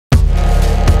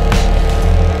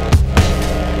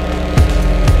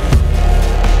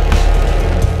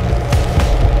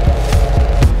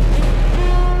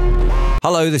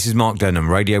Hello, this is Mark Denham,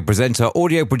 radio presenter,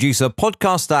 audio producer,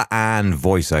 podcaster, and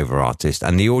voiceover artist.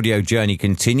 And the audio journey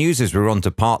continues as we're on to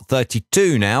part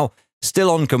 32 now, still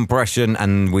on compression,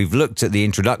 and we've looked at the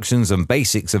introductions and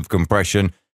basics of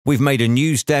compression. We've made a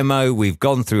news demo. We've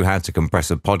gone through how to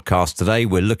compress a podcast. Today,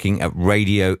 we're looking at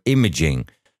radio imaging.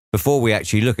 Before we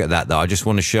actually look at that, though, I just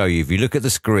want to show you, if you look at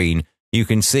the screen, you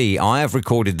can see I have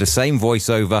recorded the same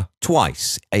voiceover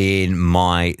twice in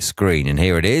my screen. And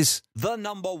here it is. The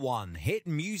 #1 hit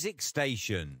music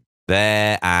station.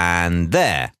 There and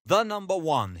there. The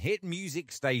 #1 hit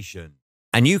music station.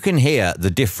 And you can hear the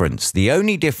difference. The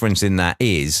only difference in that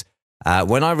is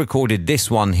when I recorded this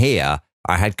one here,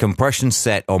 I had compression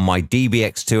set on my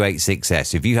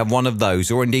DBX286S. If you have one of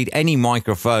those, or indeed any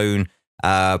microphone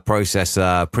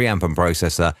processor, preamp and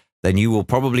processor, then you will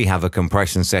probably have a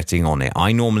compression setting on it.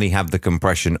 I normally have the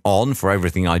compression on for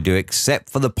everything I do,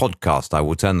 except for the podcast. I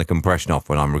will turn the compression off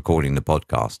when I'm recording the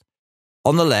podcast.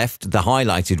 On the left, the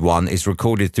highlighted one is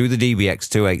recorded through the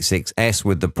DBX286S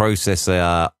with the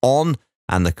processor on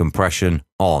and the compression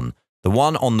on. The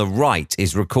one on the right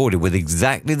is recorded with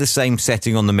exactly the same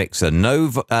setting on the mixer.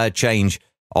 No change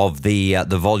of the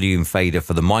volume fader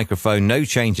for the microphone, no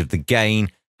change of the gain.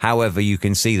 However, you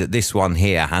can see that this one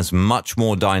here has much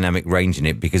more dynamic range in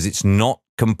it because it's not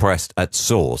compressed at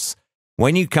source.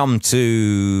 When you come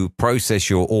to process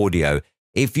your audio,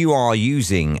 if you are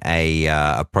using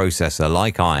a processor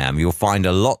like I am, you'll find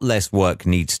a lot less work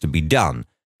needs to be done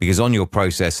because on your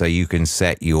processor, you can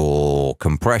set your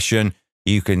compression,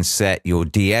 you can set your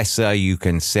de-esser, you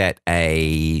can set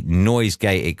a noise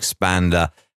gate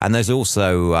expander, and there's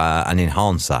also an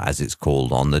enhancer, as it's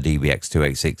called, on the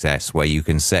DBX286S, where you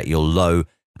can set your low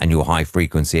and your high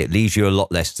frequency. It leaves you a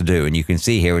lot less to do. And you can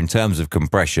see here in terms of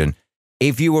compression,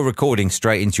 if you were recording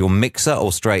straight into your mixer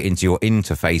or straight into your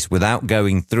interface without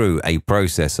going through a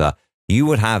processor, you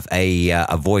would have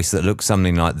a voice that looks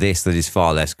something like this that is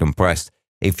far less compressed.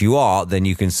 If you are, then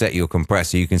you can set your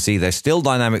compressor. You can see there's still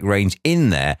dynamic range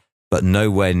in there, but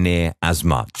nowhere near as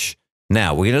much.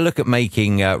 Now, we're going to look at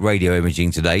making radio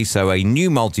imaging today. So a new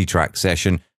multi-track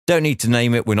session. Don't need to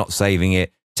name it. We're not saving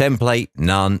it. Template,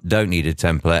 none. Don't need a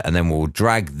template. And then we'll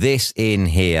drag this in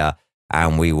here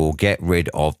and we will get rid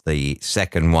of the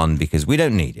second one because we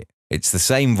don't need it. It's the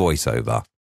same voiceover.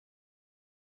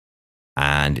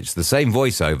 And it's the same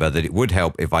voiceover that it would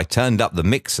help if I turned up the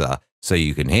mixer so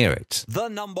you can hear it. The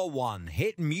 #1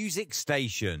 hit music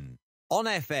station. On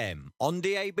FM, on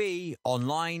DAB,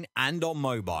 online and on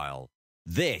mobile.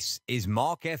 This is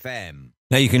Mark FM.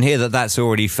 Now you can hear that that's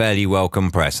already fairly well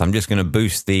compressed. I'm just going to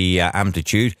boost the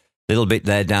amplitude. A little bit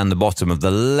there down the bottom of the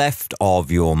left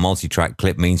of your multi-track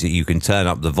clip means that you can turn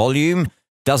up the volume.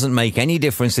 Doesn't make any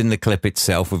difference in the clip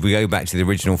itself. If we go back to the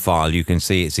original file, you can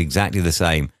see it's exactly the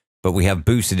same. But we have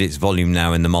boosted its volume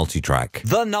now in the multi-track.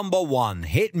 The #1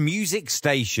 hit music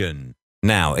station.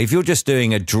 Now, if you're just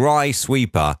doing a dry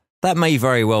sweeper, that may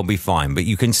very well be fine, but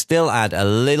you can still add a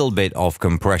little bit of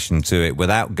compression to it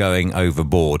without going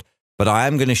overboard. But I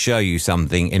am going to show you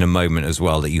something in a moment as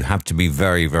well that you have to be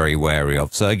very, very wary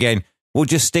of. So again, we'll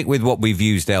just stick with what we've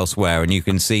used elsewhere, and you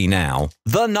can see now.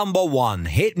 The #1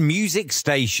 hit music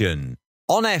station.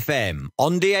 On FM,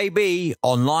 on DAB,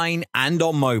 online and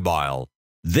on mobile.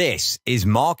 This is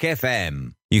Mark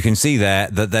FM. You can see there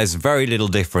that there's very little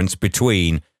difference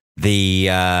between the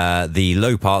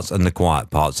low parts and the quiet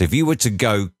parts. If you were to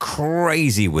go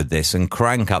crazy with this and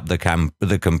crank up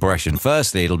the compression,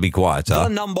 firstly, it'll be quieter. The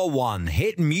 #1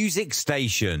 hit music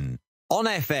station. On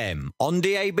FM, on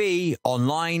DAB,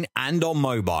 online and on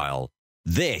mobile.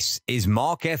 This is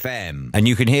Mark FM. And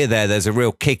you can hear there's a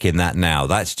real kick in that now.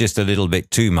 That's just a little bit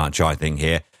too much, I think,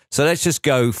 here. So let's just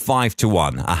go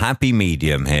 5-1, a happy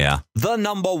medium here. The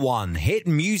 #1 hit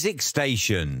music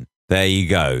station. There you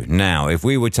go. Now, if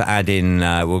we were to add in,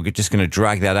 we're just going to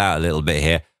drag that out a little bit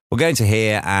here. We're going to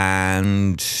here,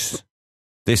 and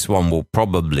this one will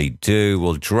probably do.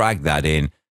 We'll drag that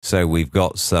in. So we've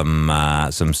got some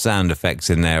sound effects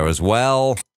in there as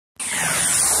well.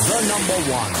 The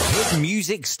 #1 hit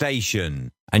music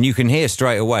station. And you can hear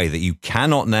straight away that you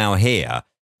cannot now hear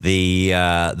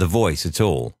the voice at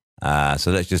all.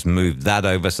 So let's just move that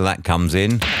over so that comes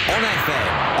in. On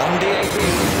FM, on DAB,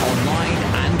 online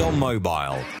and on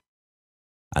mobile.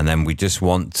 And then we just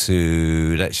want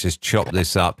to, let's just chop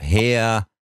this up here.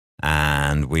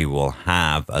 And we will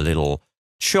have a little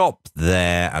chop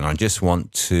there. And I just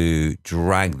want to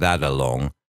drag that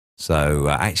along. So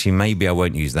actually, maybe I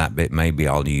won't use that bit. Maybe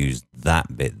I'll use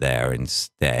that bit there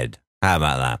instead. How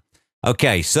about that?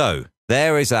 Okay, so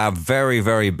there is our very,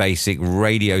 very basic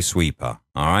radio sweeper.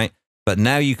 All right. But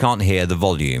now you can't hear the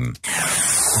volume.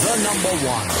 The number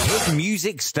one hit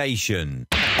music station.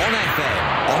 On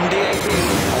FM, on DAB,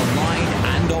 online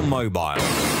and on mobile.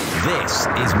 This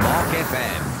is Mark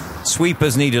FM.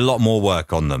 Sweepers need a lot more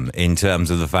work on them in terms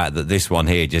of the fact that this one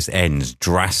here just ends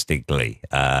drastically.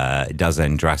 It does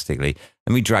end drastically.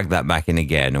 Let me drag that back in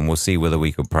again and we'll see whether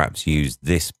we could perhaps use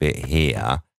this bit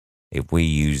here. If we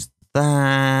use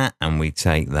that and we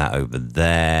take that over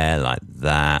there like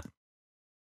that.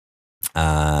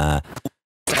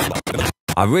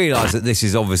 I realise that this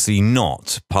is obviously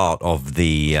not part of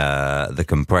the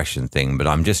compression thing, but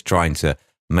I'm just trying to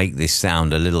make this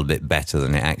sound a little bit better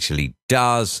than it actually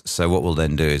does. So what we'll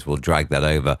then do is we'll drag that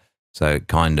over. So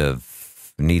kind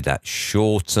of need that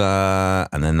shorter,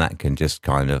 and then that can just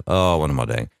kind of, oh, what am I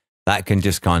doing? That can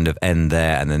just kind of end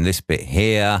there, and then this bit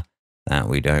here that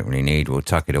we don't really need, we'll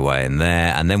tuck it away in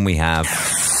there, and then we have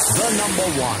the number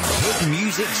one hit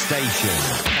music station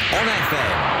on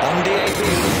FM, on DAB,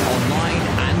 online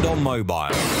and on mobile.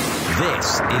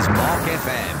 This is Mark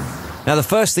FM. Now, the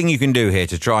first thing you can do here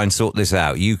to try and sort this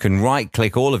out, you can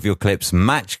right-click all of your clips,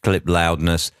 match clip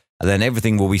loudness, and then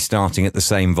everything will be starting at the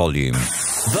same volume.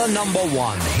 The number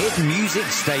one hit music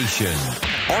station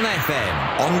on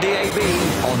FM, on DAB,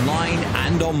 online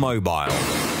and on mobile.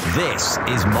 This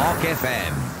is Mark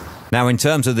FM. Now, in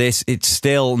terms of this, it's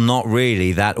still not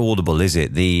really that audible, is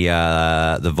it? The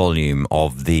volume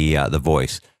of the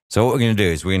voice. So what we're going to do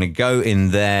is we're going to go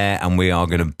in there and we are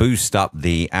going to boost up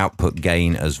the output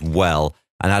gain as well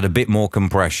and add a bit more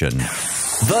compression.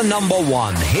 The number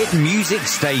one hit music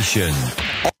station.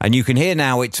 And you can hear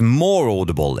now it's more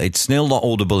audible. It's still not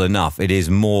audible enough. It is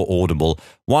more audible.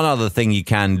 One other thing you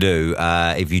can do,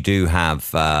 if you do have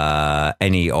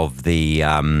any of the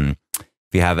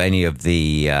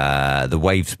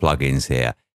Waves plugins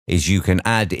here, is you can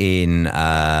add in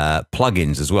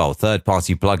plugins as well,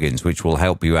 third-party plugins, which will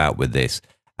help you out with this.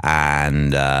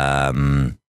 And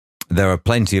there are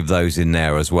plenty of those in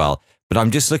there as well. But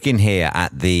I'm just looking here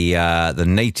at the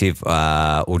native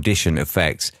Audition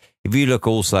effects. If you look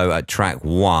also at track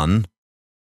 1,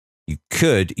 you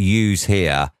could use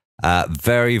here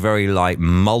very, very light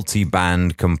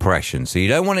multi-band compression. So you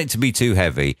don't want it to be too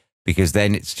heavy, because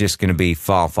then it's just going to be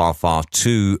far, far, far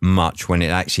too much when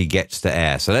it actually gets to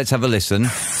air. So let's have a listen.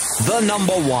 The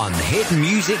number one hit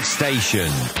music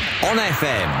station on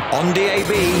FM, on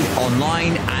DAB,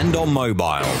 online and on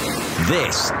mobile.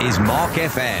 This is Mark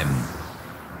FM.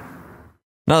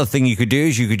 Another thing you could do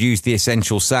is you could use the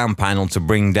Essential Sound panel to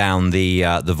bring down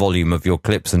the volume of your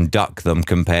clips and duck them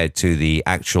compared to the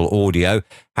actual audio.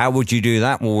 How would you do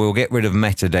that? Well, we'll get rid of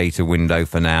metadata window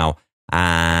for now,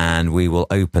 and we will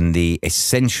open the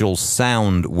Essential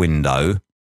Sound window.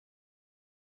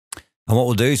 And what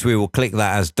we'll do is we will click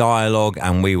that as dialogue,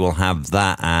 and we will have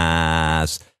that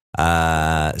as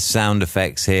sound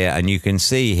effects here. And you can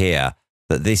see here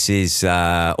that this is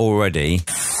already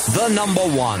the number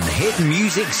one hit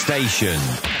music station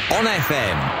on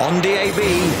FM, on DAB,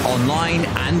 online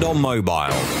and on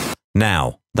mobile.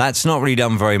 Now, that's not really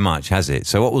done very much, has it?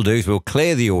 So what we'll do is we'll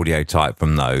clear the audio type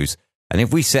from those. And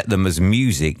if we set them as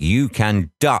music, you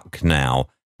can duck now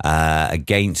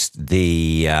against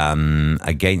the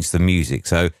music.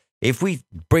 So if we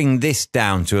bring this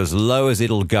down to as low as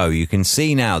it'll go, you can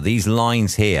see now these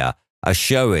lines here are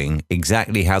showing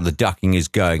exactly how the ducking is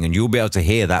going, and you'll be able to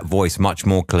hear that voice much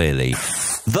more clearly.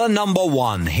 The number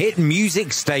one hit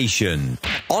music station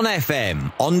on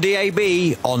FM, on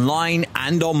DAB, online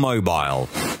and on mobile.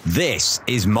 This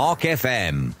is Mark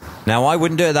FM. Now, I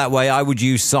wouldn't do it that way. I would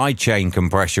use sidechain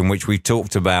compression, which we've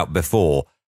talked about before,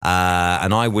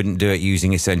 and I wouldn't do it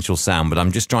using Essential Sound, but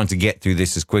I'm just trying to get through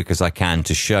this as quick as I can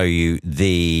to show you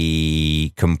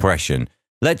the compression.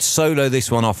 Let's solo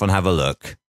this one off and have a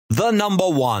look. The number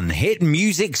one hit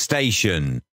music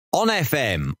station on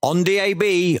FM, on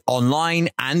DAB, online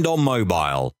and on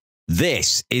mobile.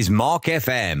 This is Mark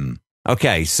FM.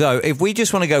 Okay, so if we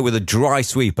just want to go with a dry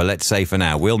sweeper, let's say for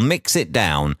now, we'll mix it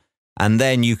down, and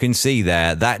then you can see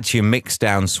there, that's your mix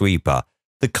down sweeper.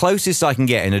 The closest I can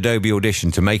get in Adobe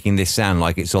Audition to making this sound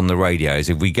like it's on the radio is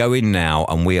if we go in now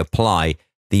and we apply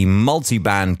the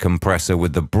multi-band compressor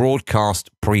with the broadcast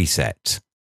preset.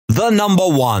 The number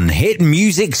one hit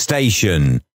music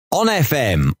station on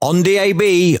FM, on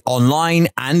DAB, online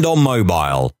and on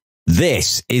mobile.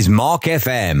 This is Mark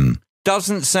FM.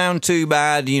 Doesn't sound too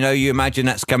bad. You know, you imagine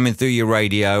that's coming through your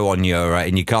radio on your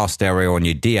in your car stereo, on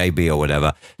your DAB or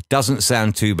whatever. Doesn't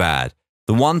sound too bad.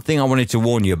 The one thing I wanted to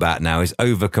warn you about now is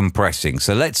over compressing.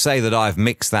 So let's say that I've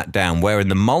mixed that down, where in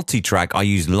the multi-track I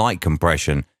use light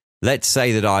compression. Let's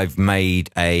say that I've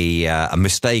made a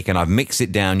mistake and I've mixed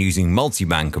it down using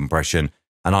multi-band compression.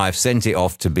 and I've sent it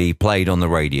off to be played on the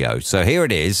radio. So here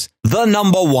it is. The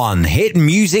 #1 hit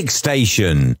music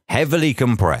station, heavily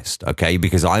compressed, okay,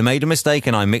 because I made a mistake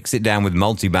and I mixed it down with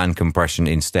multi-band compression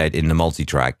instead in the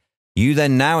multi-track. You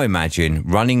then now imagine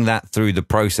running that through the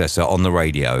processor on the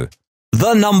radio.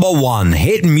 The #1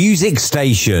 hit music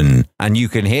station, and you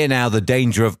can hear now the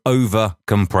danger of over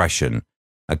compression,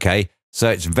 okay? So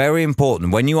it's very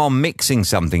important when you are mixing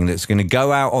something that's going to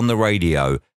go out on the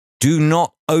radio, do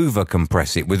not over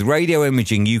compress it. With radio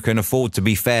imaging, you can afford to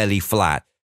be fairly flat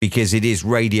because it is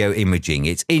radio imaging.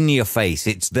 It's in your face.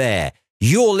 It's there.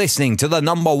 You're listening to the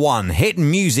 #1 hit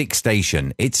music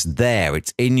station. It's there.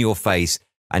 It's in your face,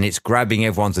 and it's grabbing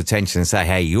everyone's attention and say,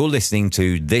 hey, you're listening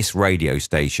to this radio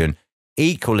station.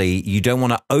 Equally, you don't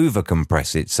want to over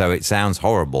compress it so it sounds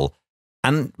horrible.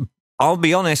 And I'll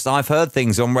be honest, I've heard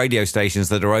things on radio stations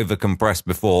that are over compressed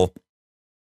before,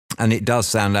 and it does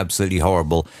sound absolutely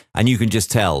horrible, and you can just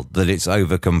tell that it's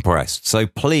over compressed. So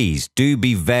please do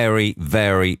be very,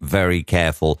 very, very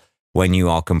careful when you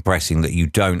are compressing that you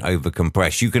don't over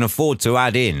compress. You can afford to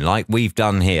add in, like we've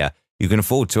done here, you can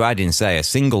afford to add in, say, a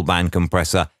single band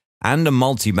compressor and a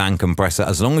multi-band compressor,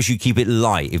 as long as you keep it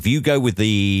light. If you go with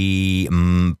the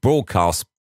broadcast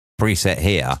preset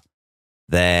here,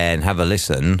 then have a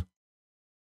listen.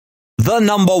 The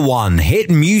 #1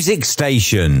 hit music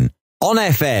station, on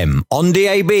FM, on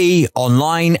DAB,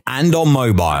 online, and on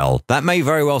mobile. That may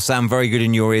very well sound very good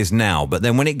in your ears now, but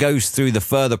then when it goes through the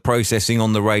further processing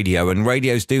on the radio, and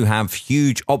radios do have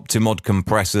huge Optimod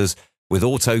compressors with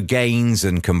auto gains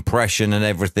and compression and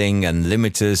everything and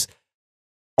limiters,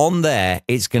 on there,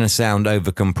 it's going to sound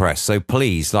over compressed. So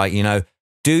please,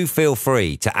 do feel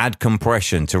free to add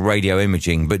compression to radio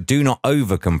imaging, but do not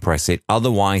over compress it.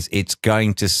 Otherwise, it's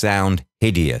going to sound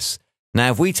hideous.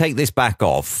 Now, if we take this back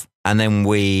off and then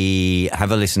we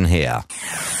have a listen here.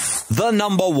 The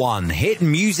 #1 hit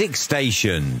music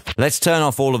station. Let's turn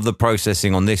off all of the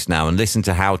processing on this now and listen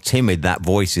to how timid that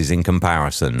voice is in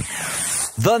comparison.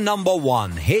 The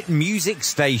 #1 hit music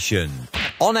station,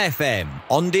 on FM,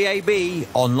 on DAB,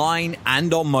 online,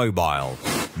 and on mobile.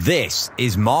 This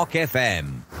is Mark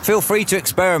FM. Feel free to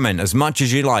experiment as much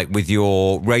as you like with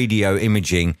your radio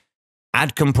imaging.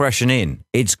 Add compression in.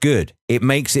 It's good. It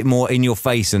makes it more in your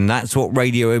face, and that's what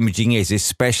radio imaging is,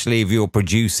 especially if you're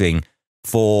producing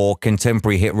for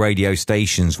contemporary hit radio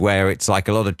stations where it's like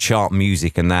a lot of chart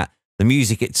music and that. The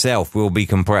music itself will be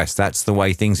compressed. That's the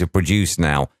way things are produced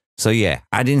now. So yeah,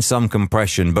 add in some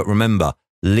compression, but remember,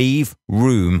 leave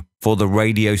room for the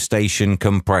radio station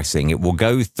compressing. It will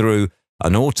go through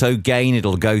an auto gain,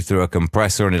 it'll go through a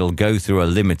compressor, and it'll go through a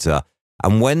limiter.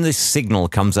 And when this signal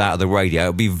comes out of the radio,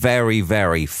 it'll be very,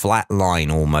 very flat line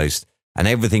almost, and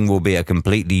everything will be a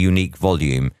completely unique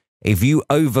volume. If you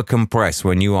over compress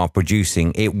when you are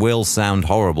producing, it will sound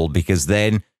horrible, because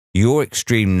then your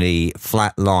extremely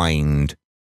flat-lined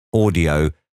audio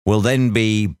will then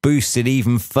be boosted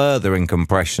even further in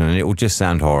compression, and it will just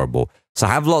sound horrible. So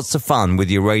have lots of fun with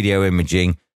your radio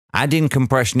imaging. Add in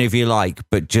compression if you like,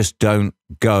 but just don't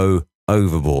go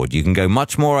overboard. You can go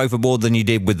much more overboard than you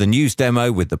did with the news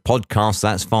demo, with the podcast,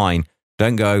 that's fine.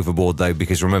 Don't go overboard though,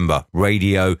 because remember,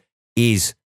 radio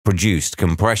is produced.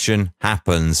 Compression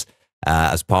happens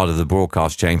as part of the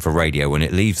broadcast chain for radio. When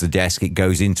it leaves the desk, it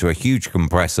goes into a huge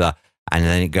compressor, and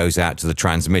then it goes out to the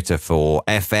transmitter for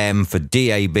FM, for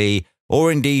DAB,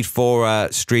 or indeed for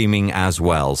streaming as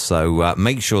well. So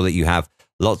make sure that you have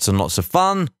lots and lots of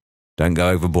fun. Don't go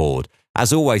overboard.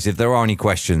 As always, if there are any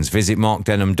questions, visit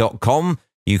markdenham.com.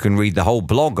 You can read the whole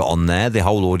blog on there, the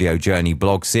whole Audio Journey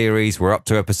blog series. We're up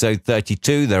to episode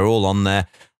 32. They're all on there.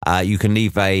 You can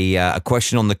leave a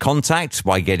question on the contact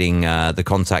by getting the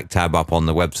contact tab up on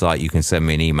the website. You can send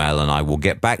me an email and I will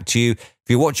get back to you. If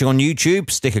you're watching on YouTube,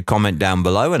 stick a comment down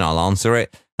below and I'll answer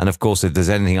it. And of course, if there's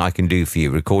anything I can do for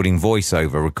you, recording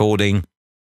voiceover, recording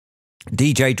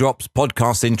DJ drops,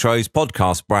 podcast intros,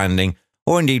 podcast branding,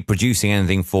 or indeed producing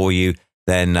anything for you,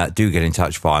 then do get in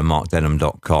touch via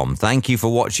markdenham.com. Thank you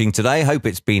for watching today. Hope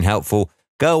it's been helpful.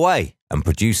 Go away and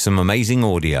produce some amazing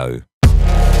audio.